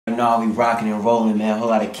You know how we rocking and rolling, man. Whole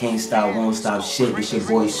lot of can't stop, won't stop shit. This your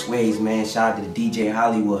boy Sways, man. Shout out to the DJ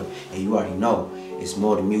Hollywood. And you already know, it's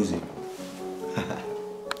more than music.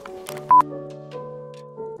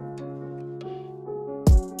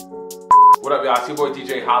 What up, y'all? It's your boy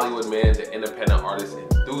DJ Hollywood, man, the independent artist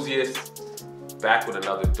enthusiast. Back with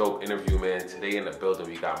another dope interview, man. Today in the building,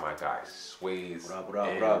 we got my guy Sways. What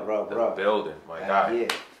up? Building, my guy. Yeah.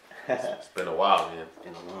 It's been a while, man. It's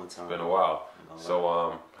been a long time. It's been a while.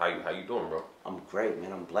 So, how you doing, bro? I'm great,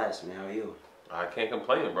 man. I'm blessed, man. How are you? I can't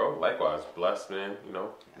complain, bro. Likewise, blessed, man. You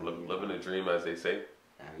know, living the dream, as they say.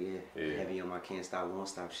 Yeah. Heavy on my can't stop, won't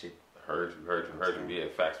stop shit. Heard you. Yeah,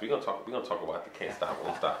 facts. We gonna talk about the can't stop,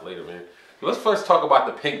 won't stop later, man. Let's first talk about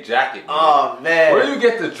the pink jacket, man. Oh, man. Where do you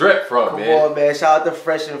get the drip from, man? Come on, man. Shout out to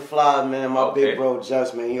Fresh and Fly, man. My big bro,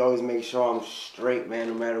 Just, man. He always makes sure I'm straight, man,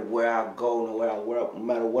 no matter where I go, no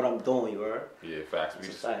matter what I'm doing, you heard? Yeah, facts. We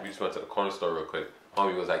just went to the corner store real quick.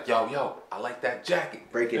 Homie was like, yo, I like that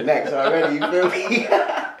jacket. Breaking necks already, you feel me?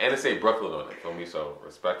 And it say Brooklyn on it, feel me? So,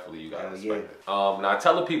 respectfully, you gotta respect it. Now,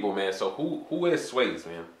 tell the people, man, so who is Sways,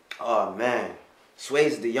 man? Oh, man.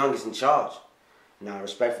 Sways is the youngest in charge. Now,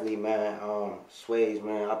 respectfully, man, Sways,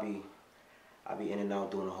 man, I be in and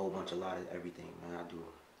out doing a lot of everything, man. I do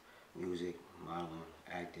music, modeling,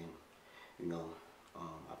 acting, you know.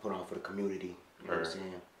 I put on for the community, you know what I'm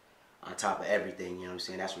saying? On top of everything, you know what I'm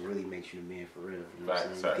saying? That's what really makes you a man for real. You know what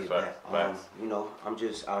I'm saying? Facts. You know, I'm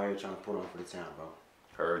just out here trying to put on for the town, bro.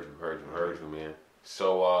 Heard you, man.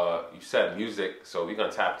 So, you said music, so we're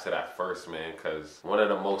gonna tap to that first, man, because one of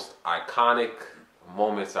the most iconic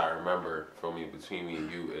moments I remember between me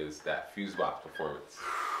and you is that Fusebox performance.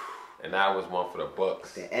 And that was one for the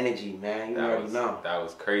books. The energy, man, you already know. That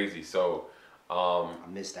was crazy. So, I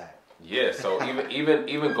missed that. Yeah, so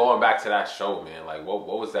even going back to that show, man, like what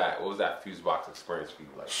was that Fusebox experience for you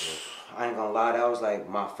like, man? I ain't gonna lie, that was like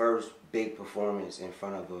my first big performance in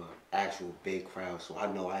front of an actual big crowd, so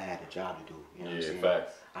I know I had a job to do, you know what I'm saying?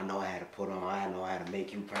 Facts. I know I had to put on, I know I had to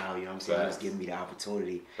make you proud, you know what I'm saying? Just give me the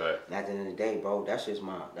opportunity. Facts. And at the end of the day, bro, that's just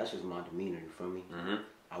my demeanor, you feel me?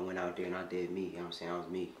 I went out there and I did me, you know what I'm saying? I was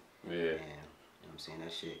me. Yeah. And, you know what I'm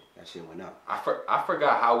saying? That shit went up. I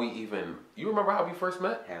forgot how we even, you remember how we first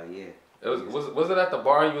met? Hell yeah. Was it at the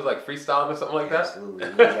bar and you was like freestyling or something like that? Absolutely.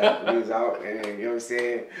 We was out and you know what I'm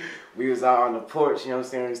saying? We was out on the porch, you know what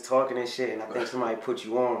I'm saying? We was talking and shit, and I think somebody put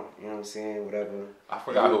you on, you know what I'm saying? Whatever. I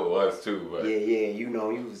forgot who it was too, but yeah, you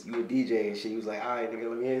know, you a DJ and shit. You was like, all right, nigga,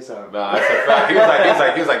 let me hear something. Nah, that's a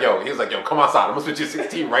fact. He was like, yo, come outside. I'm gonna switch you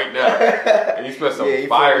 16 right now. And you spent some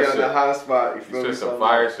fire shit. On the hot spot. You spent some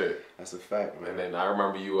fire shit. That's a fact, man. And then I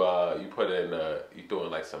remember you put in you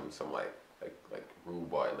doing like some like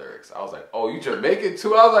rude boy lyrics. I was like, oh, you Jamaican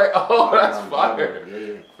too? I was like, oh, that's fire.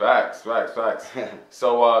 Yeah. Facts.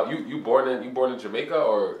 So you born in Jamaica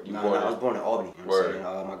or you born? No, I was born in Albany. You know what I'm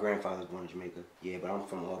saying? My grandfather was born in Jamaica. Yeah, but I'm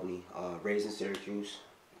from Albany. Raised in Syracuse.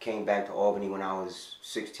 Came back to Albany when I was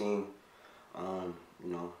 16. You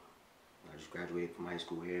know, I just graduated from high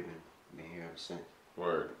school here. Been here ever since.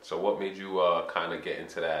 Word. So what made you kind of get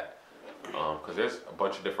into that? Because there's a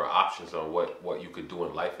bunch of different options on what you could do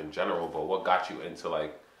in life in general, but what got you into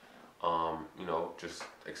like, you know, just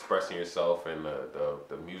expressing yourself in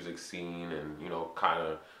the music scene and, you know, kind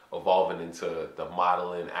of evolving into the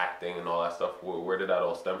modeling, acting and all that stuff? Where did that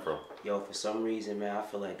all stem from? Yo, for some reason, man, I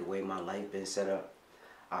feel like the way my life been set up,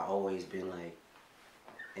 I always been like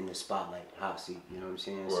in the spotlight, hot seat, you know what I'm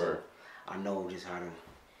saying? Word. So I know just how to,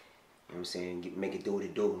 you know what I'm saying, make it do what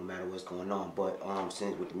it do no matter what's going on. But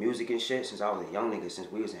since with the music and shit, since I was a young nigga,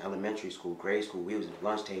 since we was in elementary school, grade school, we was in the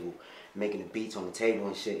lunch table making the beats on the table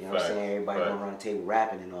and shit, you know what I'm saying? Everybody going around the table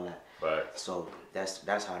rapping and all that. So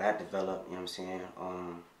that's how that developed, you know what I'm saying?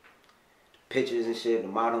 Pictures and shit, the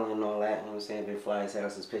modeling and all that, you know what I'm saying? Been fly as hell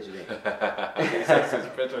since picture day. Since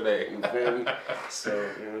picture day. You feel me? So,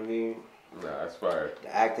 you know what I mean? Nah, that's fire.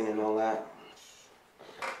 The acting and all that.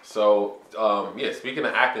 So, yeah, speaking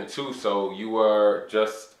of acting too, so you were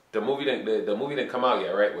just, the movie didn't come out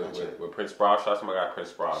yet, right? With Prince Sprouse. Shout out to my guy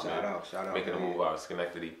Prince Sprouse, man. Shout out. Making a movie out of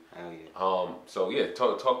Schenectady. Hell yeah. So yeah,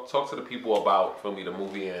 talk to the people about the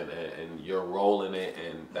movie and your role in it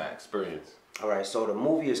and that experience. Alright, so the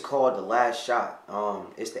movie is called The Last Shot.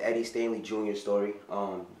 It's the Eddie Stanley Jr. story,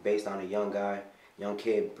 based on a young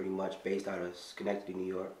kid pretty much, based out of Schenectady, New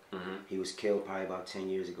York. He was killed probably about 10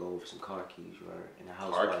 years ago with some car keys, right? In a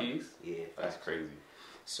house. Car keys? Yeah. That's crazy.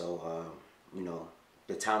 So, you know,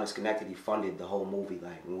 the town of Schenectady funded the whole movie.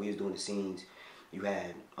 Like, when we was doing the scenes, you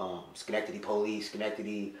had Schenectady police,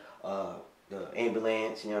 Schenectady, the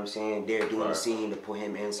ambulance, you know what I'm saying? They're doing the scene to put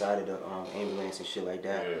him inside of the ambulance and shit like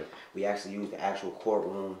that. Yeah. We actually used the actual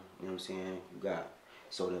courtroom, you know what I'm saying? You got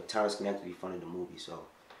So the town of Schenectady funded the movie. So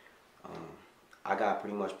I got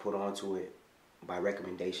pretty much put onto it by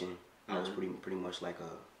recommendation. I was pretty much like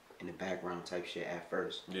in the background type shit at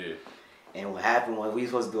first. Yeah. And what happened was we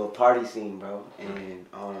supposed to do a party scene, bro, and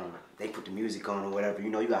they put the music on or whatever. You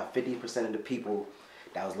know, you got 50% of the people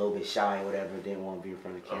that was a little bit shy or whatever, didn't want to be in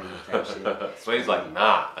front of the camera type shit. So he's like,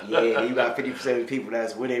 nah. Yeah, you got 50% of the people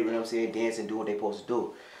that's with it, you know what I'm saying, dancing, doing what they supposed to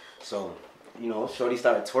do. So, you know, shorty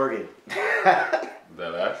started twerking.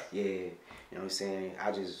 That ass? Yeah, you know what I'm saying?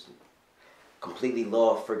 I just completely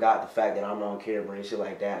forgot the fact that I'm on camera and shit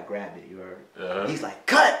like that. I grabbed it, you heard? He's like,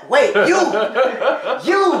 cut, wait, you!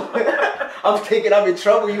 I'm thinking I'm in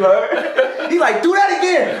trouble, you heard? He's like, do that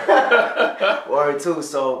again! Word too,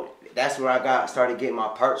 so that's where I started getting my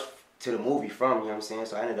parts to the movie from, you know what I'm saying?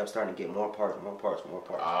 So I ended up starting to get more parts.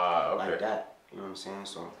 Ah, okay. Like that, you know what I'm saying?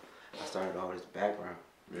 So I started all this background.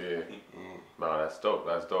 Yeah. No, that's dope.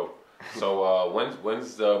 So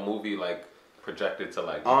when's the movie like projected to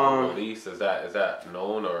like release? Is that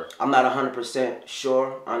known or? I'm not 100%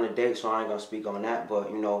 sure on the date, so I ain't gonna speak on that.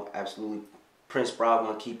 But you know, absolutely, Prince Brown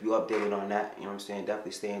gonna keep you updated on that. You know what I'm saying?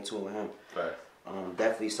 Definitely stay in tune with him. Right.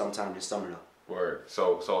 Definitely sometime this summer though. Word.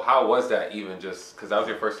 So how was that even just because that was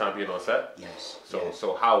your first time being on set? Yes.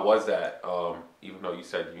 So how was that? Even though you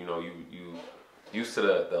said you used to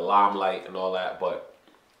the limelight and all that, but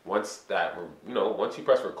once you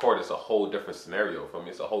press record, it's a whole different scenario for me.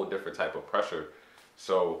 It's a whole different type of pressure.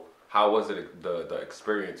 So how was it the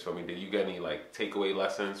experience for me? Did you get any like takeaway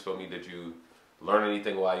lessons for me? Did you learn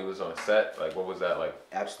anything while you was on set? Like what was that like?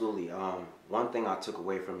 Absolutely. One thing I took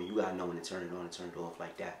away from it, you gotta know when to turn it on and turn it off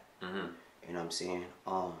like that. Mm-hmm. You know what I'm saying?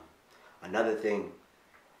 Another thing,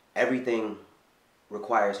 everything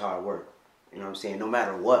requires hard work. You know what I'm saying? No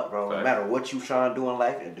matter what, bro. Right. No matter what you trying to do in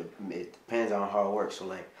life, it depends on hard work. So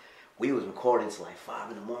like, we was recording till like 5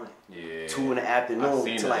 in the morning. Yeah. 2 in the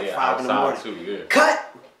afternoon till like 5 outside in the morning. Too, yeah.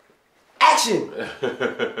 Cut! Action!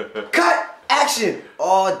 Cut! Action!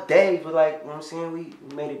 All day. But like, you know what I'm saying? We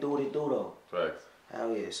made it do what it do though. Right.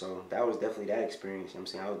 Hell yeah. So that was definitely that experience. You know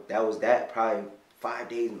what I'm saying? That was probably 5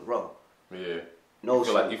 days in a row. Yeah. No you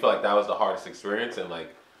feel like that was the hardest experience and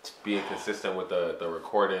like being consistent with the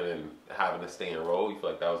recording and having to stay in role, you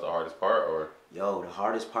feel like that was the hardest part or? Yo, the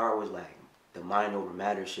hardest part was like the mind over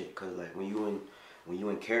matter shit, cause like when you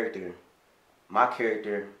in character, my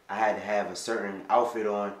character, I had to have a certain outfit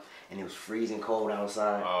on and it was freezing cold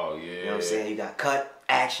outside. Oh yeah. You know what I'm saying? You got cut,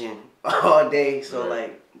 action all day, so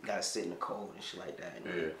like you gotta sit in the cold and shit like that.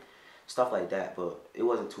 Yeah. Stuff like that, but it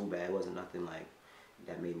wasn't too bad. It wasn't nothing like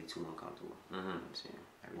that made me too uncomfortable. Mm-hmm. You know what I'm saying?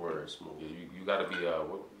 Word. Smooth. Yeah, you gotta be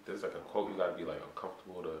there's like a quote, you gotta be like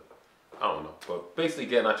uncomfortable to, I don't know, but basically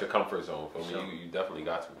getting out your comfort zone. For me, you definitely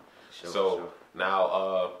got to. So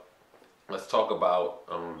now let's talk about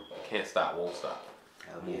Can't Stop Won't Stop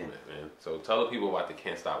movement, man. So tell the people about the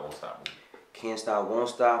Can't Stop Won't Stop movement. Can't Stop Won't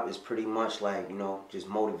Stop is pretty much like, you know, just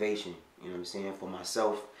motivation, you know what I'm saying, for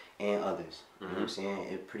myself and others. You know what I'm saying?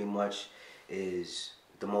 It pretty much is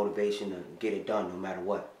the motivation to get it done no matter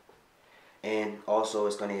what. And also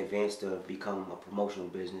it's going to advance to become a promotional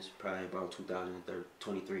business probably about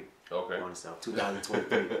 2023. Okay. I want to sell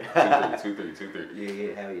 2023. 23.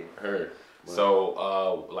 Yeah, hell yeah. Heard. But,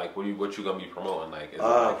 so, like, what you gonna be promoting? Like, is it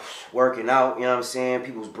like working out, you know what I'm saying?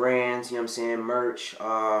 People's brands, you know what I'm saying? Merch,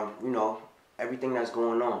 you know, everything that's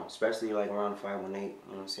going on, especially like around 518, you know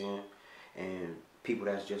what I'm saying? And people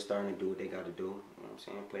that's just starting to do what they got to do, you know what I'm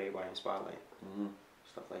saying? Put everybody in the spotlight.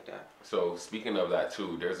 Stuff like that. So speaking of that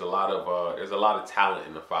too, there's a lot of talent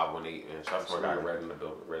in the 518, and shout out to my guy Red in the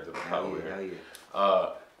building, Red's in the color here.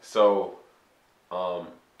 So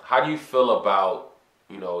how do you feel about,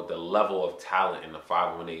 you know, the level of talent in the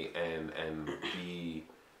 518 and the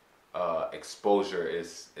exposure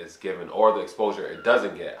is given or the exposure it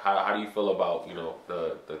doesn't get? How do you feel about, you know,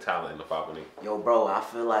 the talent in the 518? Yo, bro, I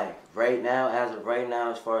feel like as of right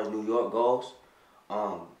now, as far as New York goes,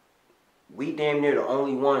 we damn near the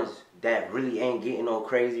only ones that really ain't getting no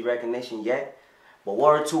crazy recognition yet. But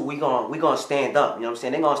one or two, we gonna stand up. You know what I'm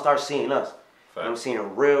saying? They gonna start seeing us. You know what I'm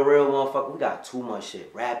saying? Real motherfucker. We got too much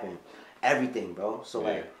shit. Rapping, everything, bro. So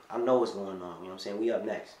like, I know what's going on. You know what I'm saying? We up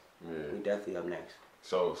next. Yeah. We definitely up next.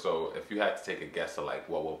 So if you had to take a guess of like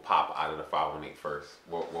what will pop out of the 518 first,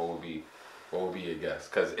 what would be your guess?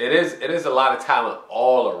 Because it is a lot of talent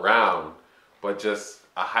all around, but just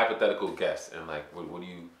a hypothetical guess and like what do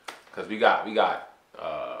you? Because we got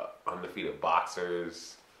undefeated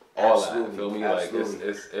boxers, all that. Feel me?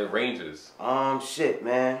 Absolutely. Like it ranges. Shit,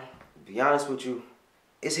 man. To be honest with you,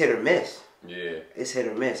 it's hit or miss. Yeah. It's hit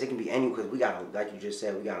or miss. It can be any because we got, like you just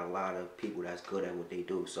said, we got a lot of people that's good at what they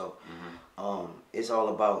do. So, it's all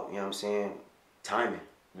about, you know what I'm saying, timing.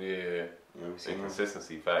 Yeah. You know what I'm saying? And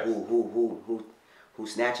consistency, facts. Who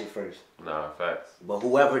snatch it first? Nah, facts. But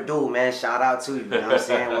whoever do, man, shout out to you. You know what I'm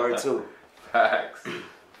saying? Word too. Facts.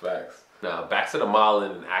 Facts. Now, back to the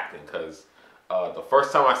modeling and acting, because the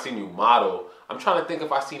first time I seen you model, I'm trying to think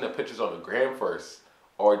if I seen the pictures on the gram first,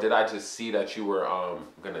 or did I just see that you were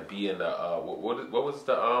gonna be in the what was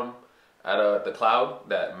the at the cloud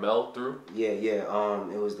that Mel threw? Yeah. It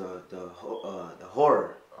was the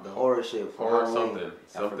horror, shit. Horror Halloween.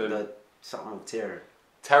 something of terror.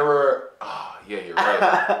 Terror. Oh, yeah, you're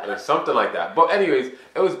right. Or something like that. But anyways,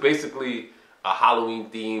 it was basically a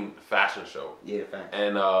Halloween themed fashion show. Yeah, fact.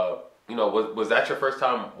 And you know, was that your first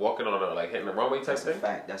time walking on a hitting the runway type thing?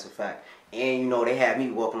 That's a fact. And you know, they had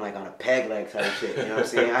me walking like on a peg leg type shit. You know what I'm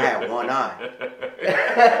saying? I had one eye.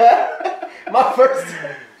 My first.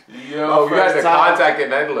 Yo, you had the contact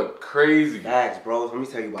and that looked crazy. Facts, bro. Let me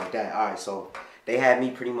tell you about that. All right, so they had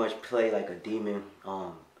me pretty much play like a demon.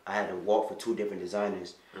 I had to walk for 2 different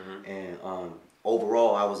designers, and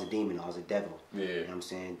overall, I was a demon. I was a devil. Yeah. You know what I'm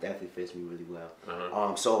saying? Definitely fits me really well.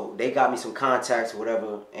 So they got me some contacts or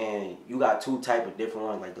whatever, and you got 2 type of different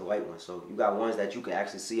ones, like the white ones. So you got ones that you can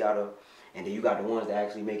actually see out of, and then you got the ones that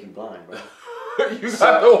actually make you blind, bro. You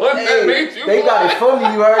got the one that made you They blind. got it from me,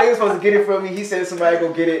 you heard? They were supposed to get it from me. He said somebody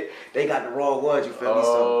go get it. They got the wrong ones, you feel me?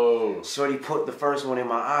 So Shorty put the first one in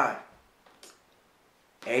my eye.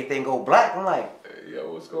 Everything go black. I'm like,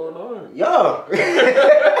 yo, what's going on? Yo,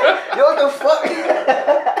 what the fuck?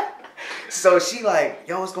 So she like,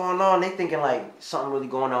 yo, what's going on? They thinking like something really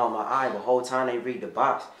going on in my eye. The whole time they read the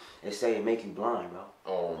box, they say it make you blind, bro.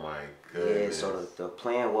 Oh my goodness. Yeah. So the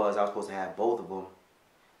plan was I was supposed to have both of them,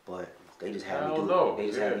 but they just had me do. They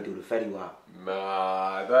just had me do the Fetty Wap.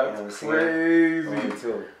 Nah, that's crazy.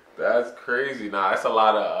 Too. That's crazy. Nah, that's a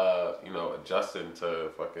lot of adjusting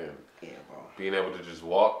to fucking bro. Being able to just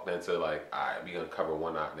walk, then to like, alright, we gonna cover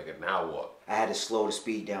one eye, nigga. Now walk. I had to slow the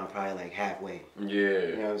speed down probably like halfway. Yeah.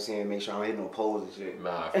 You know what I'm saying? Make sure I don't hit no poles and shit.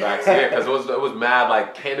 Nah, facts. Yeah, because it was mad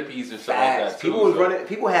like canopies and shit like that too. People was running.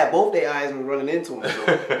 People had both their eyes and were running into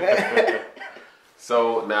them.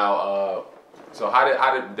 So now, so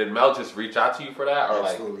how did Mel just reach out to you for that, or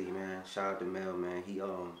Absolutely, man. Shout out to Mel, man.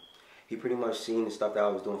 He pretty much seen the stuff that I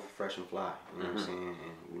was doing for Fresh and Fly. You know what I'm saying?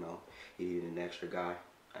 And he needed an extra guy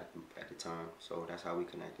at the time, so that's how we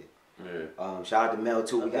connected. Yeah. Shout out to Mel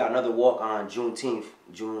too. We got another walk on June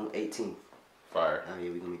 18th. Fire. Oh yeah,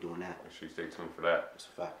 we're gonna be doing that. Make sure you stay tuned for that. That's a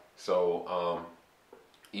fact. So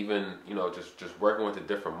even just working with the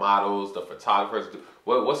different models, the photographers.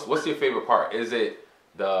 What's your favorite part? Is it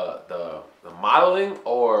the modeling,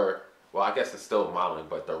 or well, I guess it's still modeling,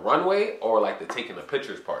 but the runway, or like the taking the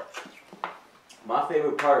pictures part? My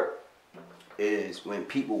favorite part is when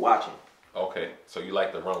people watching. Okay, so you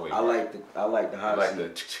like the runway? I like the hot like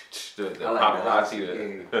seat. the paparazzi. Yeah.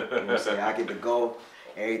 You know what I'm saying? I get to go,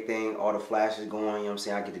 everything, all the flashes going. You know what I'm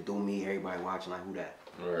saying? I get to do me. Everybody watching like, who that?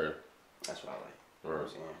 Word. That's what I like. Word. You know what I'm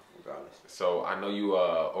saying? Regardless. So I know you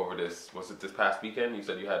over this. Was it this past weekend? You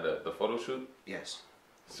said you had the photo shoot. Yes.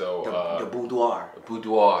 So the boudoir.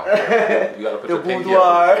 Boudoir. You gotta put the your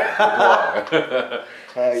boudoir.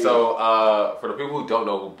 Boudoir. So for the people who don't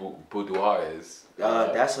know who boudoir is.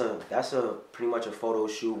 That's a pretty much a photo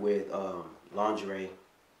shoot with lingerie.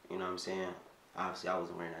 You know what I'm saying? Obviously, I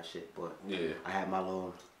wasn't wearing that shit, but yeah, I had my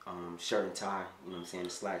little shirt and tie. You know what I'm saying? The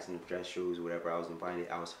slacks and the dress shoes, whatever. I was invited.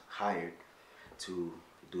 I was hired to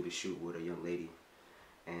do the shoot with a young lady,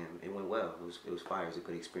 and it went well. It was fire. It was a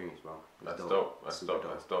good experience, bro. That's dope. That's dope.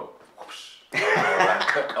 That's dope.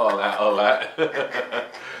 all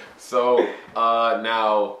that. So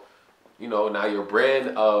now. Now your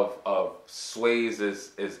brand of sways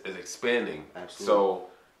is expanding. Absolutely. So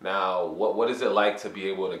now, what is it like to be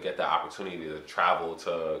able to get the opportunity to travel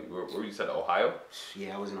to where you said Ohio?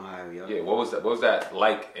 Yeah, I was in Ohio. Yeah. Yeah. What was that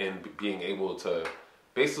like in being able to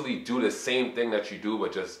basically do the same thing that you do,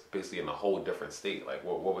 but just basically in a whole different state? Like,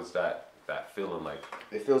 what was that feeling like?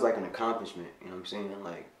 It feels like an accomplishment. You know what I'm saying?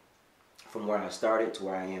 Like from where I started to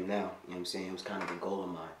where I am now. You know what I'm saying? It was kind of a goal of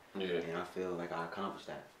mine. Yeah. And I feel like I accomplished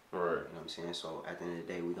that. Right. You know what I'm saying? So at the end of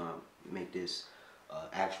the day, we're going to make this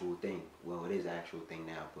actual thing. Well, it is an actual thing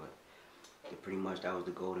now, but pretty much that was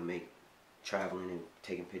the goal, to make traveling and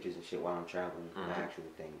taking pictures and shit while I'm traveling an actual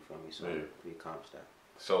thing, you feel me? So we accomplished that.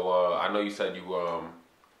 So I know you said you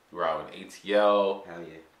were out in ATL. Hell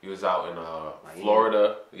yeah. You was out in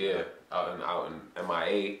Florida. Yeah. Out in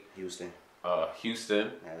MIA. Houston.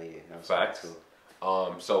 Houston. Hell yeah. Facts.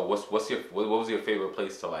 So what was your favorite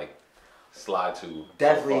place to like slide to?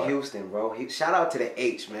 Definitely so Houston, bro. Shout out to the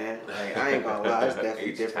H, man. Like, I ain't gonna lie, it's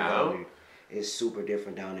definitely different down there. It's super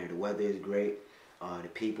different down there. The weather is great. The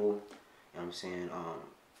people, what I'm saying?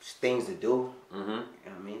 Things to do. Mm-hmm. You know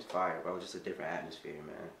what I mean? It's fire, bro. Just a different atmosphere,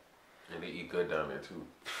 man. And they eat good down there too.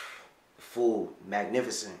 Food,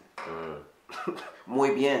 magnificent.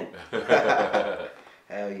 Muy bien.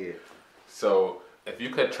 Hell yeah. So, if you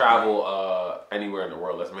could travel anywhere in the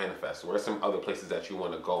world, let's manifest. Where are some other places that you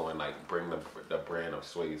want to go and like bring the brand of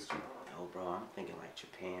Sways to? Oh, bro, I'm thinking like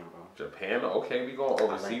Japan, bro. Japan? Okay, we going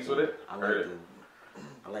overseas with it? I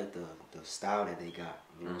like the style that they got.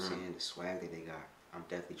 You know what I'm saying? The swag that they got. I'm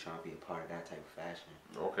definitely trying to be a part of that type of fashion.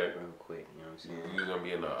 Okay. Real quick, you know what I'm saying? You gonna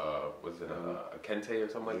be in a kente or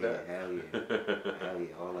something like that? Hell yeah. Hell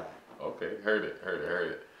yeah, all that. Okay, heard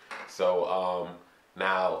it. So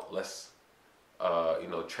now let's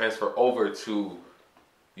transfer over to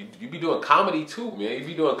you be doing comedy too, man. You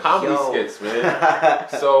be doing comedy skits, man.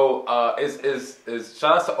 So is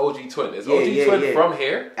shout out to OG Twin. Is OG Twin from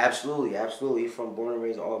here? Absolutely. He's from born and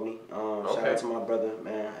raised in Albany. Shout out to my brother,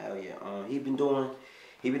 man. Hell yeah. He been doing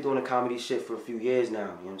the comedy shit for a few years now. You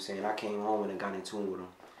know what I'm saying? I came home and got in tune with him,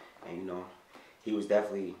 and you know, he was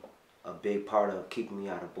definitely a big part of keeping me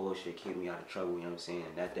out of bullshit, keeping me out of trouble. You know what I'm saying?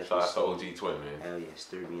 That definitely. Shout out to OG Twin, man. Hell yeah,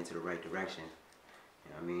 steered me into the right direction.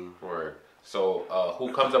 You know what I mean? Word. So,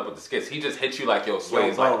 who comes up with the skits? He just hits you like, yo,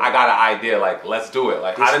 Sways, like, I got an idea, like, let's do it.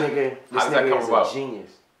 Like, how does that come about? This nigga is a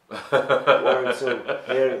genius. Word,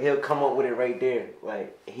 so he'll come up with it right there.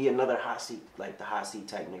 Like, he another hot seat, like the hot seat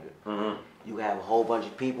type nigga. Mm-hmm. You have a whole bunch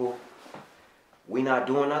of people. We not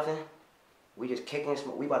doing nothing. We just kicking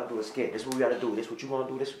smoke. We about to do a skit. This is what we gotta do. This is what you gonna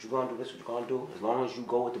do. This is what you gonna do. This is what you gonna do. As long as you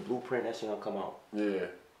go with the blueprint, that shit gonna come out. Yeah.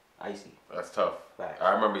 Icy. That's tough. Facts.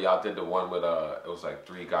 I remember y'all did the one with it was like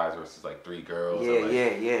 3 guys versus like 3 girls. Yeah,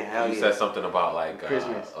 and like, Hell you said something about like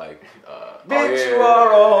Christmas. Bitch, you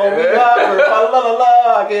are all we got. La la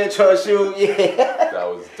la. I can't trust you. Yeah. That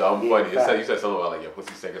was dumb funny. You said something about like your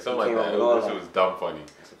pussy sick or something like that. It was dumb funny.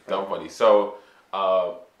 Dumb funny. So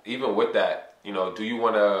even with that, you know, do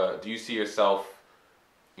you see yourself,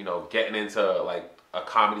 you know, getting into like a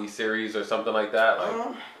comedy series or something like that?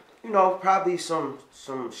 Like you know, probably some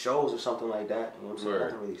shows or something like that. You know what I'm saying? Right.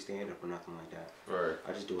 Nothing really stand up or nothing like that. Right.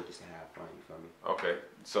 I just do it just to have fun. You feel me? Okay.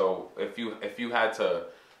 So if you had to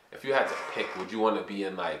pick, would you want to be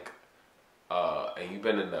in like and you've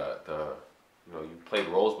been in the you know, you've played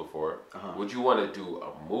roles before. Would you want to do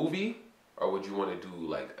a movie or would you want to do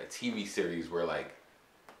like a TV series where like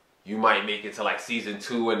you might make it to like season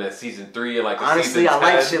 2 and then season 3 and like honestly, season 10?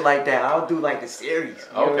 I like shit like that. I'll do like the series.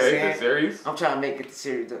 You know what I'm saying? The series. I'm trying to make it the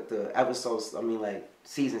series, the episodes. I mean, like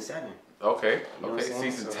season 7. Okay. You know okay.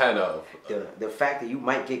 Season so 10 of the fact that you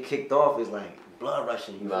might get kicked off is like blood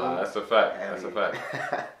rushing. You nah, that's a fact. That's a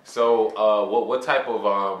fact. So, what type of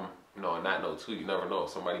you know, on that note too, you never know.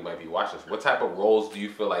 Somebody might be watching this. What type of roles do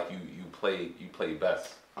you feel like you play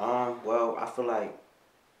best? Well, I feel like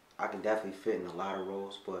I can definitely fit in a lot of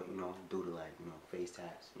roles, but you know, due to like, you know, face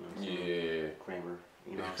tats, you know what I'm saying? Yeah. Kramer,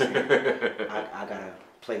 you know what I'm saying? I gotta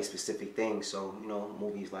play specific things, so you know,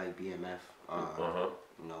 movies like BMF,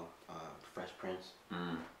 you know, Fresh Prince,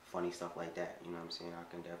 funny stuff like that. You know what I'm saying?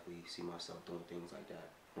 I can definitely see myself doing things like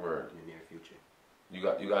that in the near future. You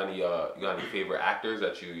got any favorite actors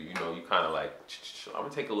that you know you kind of like? I'm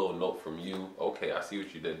gonna take a little note from you. Okay, I see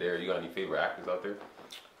what you did there. You got any favorite actors out there?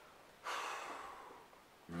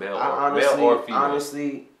 Male or female?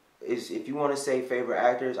 Honestly, if you want to say favorite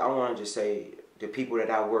actors, I want to just say the people that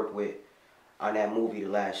I worked with on that movie, The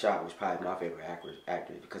Last Shot, was probably my favorite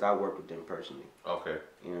actors because I worked with them personally. Okay.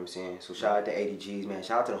 You know what I'm saying? So shout out to ADGs, man.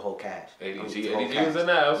 Shout out to the whole cast. ADG was in that.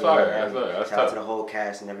 That's fire. That's shout out to the whole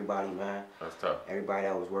cast and everybody, man. That's tough. Everybody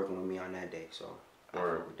that was working with me on that day. So I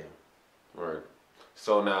worked with them. Word.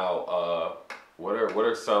 So now, what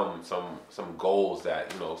are some goals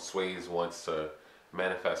that, you know, Sways wants to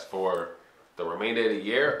manifest for the remainder of the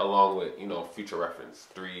year, along with, you know, future reference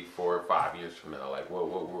 3, 4, 5 years from now? Like,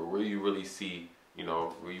 where you really see, you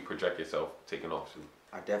know, where you project yourself taking off to?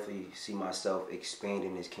 I definitely see myself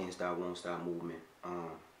expanding this Can't Stop, Won't Stop movement,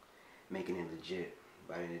 making it legit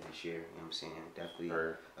by the end of this year. You know what I'm saying? Definitely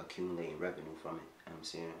accumulating revenue from it. You know what I'm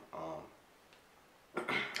saying?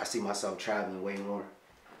 I see myself traveling way more.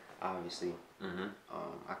 Obviously,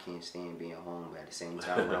 I can't stand being home, but at the same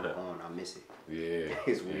time, when I'm gone, I miss it. Yeah,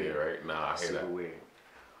 it's weird. Yeah, right. Nah, I hear that. Super weird.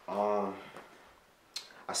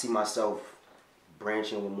 I see myself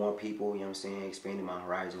branching with more people. You know what I'm saying? Expanding my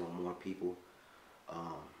horizon with more people.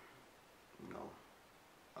 You know,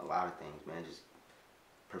 a lot of things, man. Just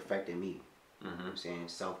perfecting me. You know what I'm saying?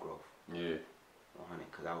 Self growth. Yeah. 100.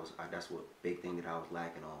 Because that's what big thing that I was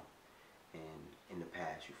lacking on, in the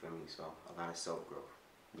past. You feel me? So a lot of self growth.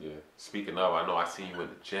 Yeah. Speaking of, I know I see you in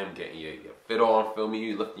the gym getting your fit on, feel me?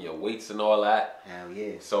 You lifting your weights and all that. Hell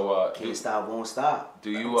yeah. So can't stop, won't stop.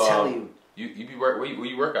 Do you I'm telling you. You be where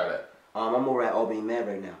you work out at? I'm over at Albany Med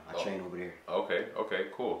right now. I train over there. Okay,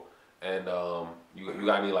 cool. And you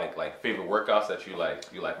got any like favorite workouts that you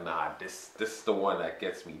like nah, this is the one that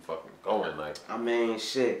gets me fucking going, like. I mean,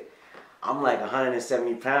 shit. I'm like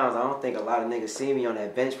 170 pounds. I don't think a lot of niggas see me on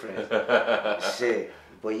that bench press. Shit.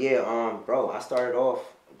 But yeah, bro, I started off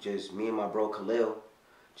just me and my bro Khalil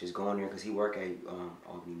just going there because he work at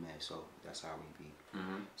Albany Med, so that's how we be.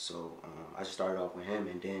 So I just started off with him,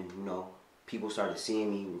 and then, you know, people started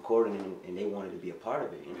seeing me recording and they wanted to be a part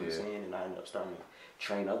of it, you know what I'm saying? And I ended up starting to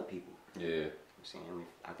train other people. Yeah. You know what I'm saying? I mean,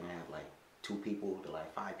 I can have like 2 people to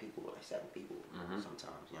like 5 people, like 7 people sometimes, you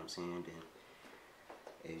know what I'm saying?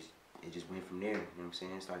 Then it just went from there, you know what I'm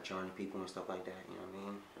saying? Started charging people and stuff like that, you know what I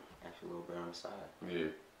mean? Actually a little bit on the side.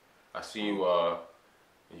 Yeah. I see you,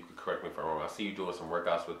 and you can correct me if I'm wrong, I see you doing some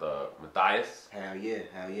workouts with Matthias. Hell yeah,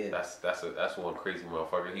 hell yeah. That's one crazy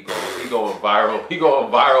motherfucker. He going viral. He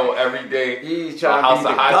going viral every day. He's trying to be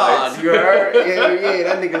the god, you heard?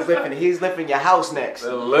 Yeah, that nigga's he's lifting your house next.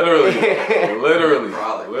 Literally. Literally.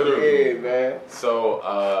 Yeah, man. So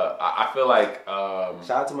I feel like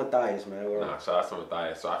shout out to Matthias, man. Shout out to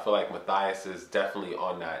Matthias. So I feel like Matthias is definitely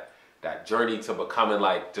on that journey to becoming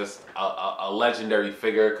like just a legendary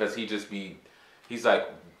figure, because he's like,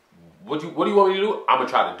 what do you want me to do? I'm gonna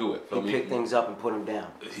try to do it. He pick things up and put them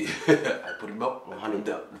down. I put him up,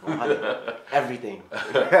 100, everything.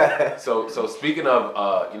 So speaking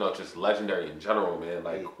of you know, just legendary in general, man,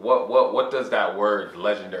 like what does that word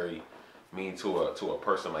legendary mean to a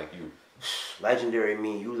person like you? Legendary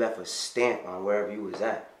mean you left a stamp on wherever you was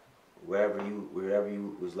at, wherever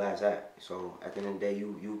you was last at. So at the end of the day,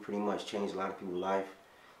 you pretty much changed a lot of people's life.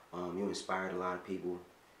 You inspired a lot of people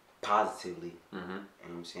positively. You know what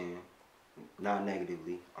I'm saying? Not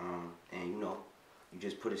negatively. And you know, you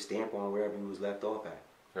just put a stamp on wherever you was left off at.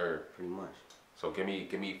 Heard. Pretty much. So give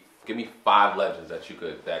me 5 legends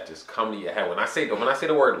that just come to your head. When I say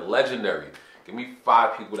the word legendary, give me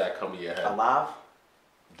 5 people that come to your head. Alive?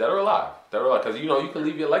 Dead or alive. Because you know you can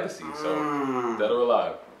leave your legacy. So dead or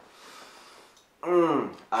alive.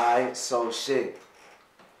 Alright, so shit.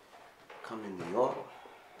 Come to New York.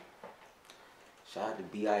 Shout out to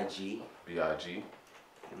B.I.G. B.I.G. You know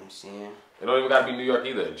what I'm saying? It don't even gotta be New York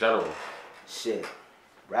either, in general. Shit.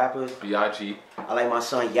 Rappers. B.I.G. I like my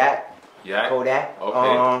son Yak. Yak? Kodak.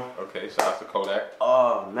 Okay, shout out to Kodak.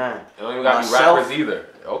 Oh man. It don't even gotta be rappers either.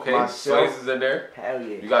 Okay, Swayze is in there. Hell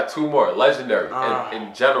yeah. You got 2 more. Legendary.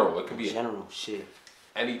 In general. It could be general shit.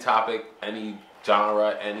 Any topic, any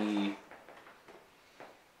genre, any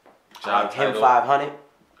job title. Him 500.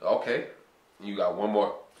 Okay. You got 1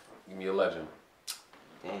 more. Give me a legend.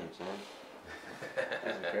 Damn, son.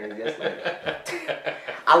 That's crazy. That's like,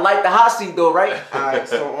 I like the hot seat though, right? Alright,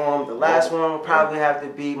 so the last one would probably have to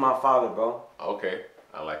be my father, bro. Okay.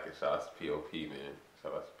 I like it. Shout out to P.O.P., man.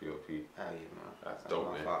 Shout out to P.O.P. Hell yeah, man. That's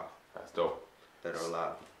dope, man. Father. That's dope. That are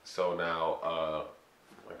alive. So now,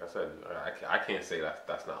 like I said, I can't say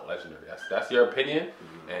that's not legendary. That's your opinion,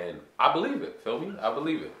 and I believe it. Feel me? I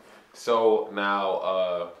believe it. So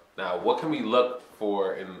now, what can we look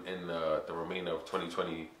for in the remainder of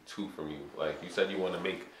 2022 from you? Like you said, you want to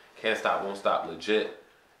make Can't Stop, Won't Stop legit,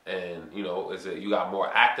 and you know, is it you got more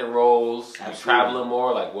acting roles? You traveling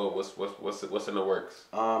more? Like what's in the works?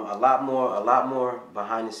 A lot more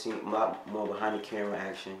behind the scene, a lot more behind the camera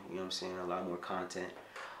action. You know what I'm saying? A lot more content.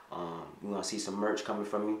 You gonna see some merch coming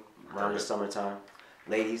from me around the summertime.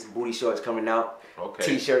 Ladies, booty shorts coming out. Okay.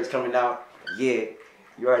 T-shirts coming out. Yeah,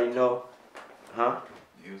 you already know, huh?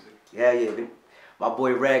 Music. Yeah. My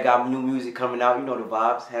boy Red got new music coming out. You know the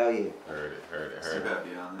vibes. Hell yeah. Heard it. See that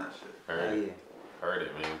beyond that shit. Heard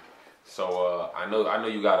it, man. So I know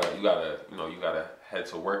you gotta head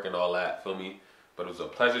to work and all that. Feel me? But it was a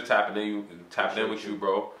pleasure tapping in with you,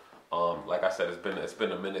 bro. Like I said, it's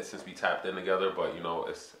been a minute since we tapped in together, but you know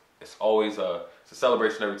it's always a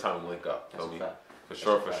celebration every time we link up. Feel me? For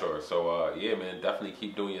sure. So yeah, man, definitely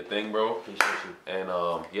keep doing your thing, bro. Appreciate you. And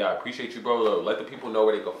yeah, I appreciate you, bro. Let the people know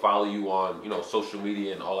where they can follow you on, you know, social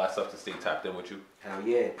media and all that stuff to stay tapped in with you. Hell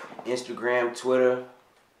yeah. Instagram, Twitter,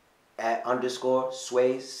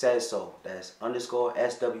 @_Swayze Says So. That's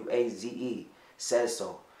 _SWAZE Says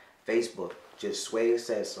So. Facebook, just Swayze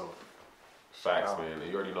Says So. Facts, man. And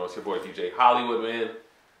you already know it's your boy DJ Hollywood, man.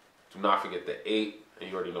 Do not forget the 8, and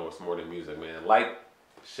you already know it's more than music, man. Like,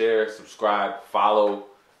 share, subscribe, follow,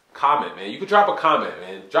 comment, man. You can drop a comment,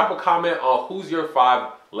 man. Drop a comment on who's your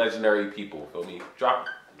 5 legendary people. Feel me? Drop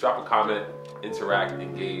a comment, interact,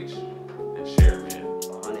 engage, and share, man.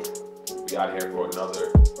 On it. be out of here for another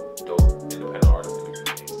dope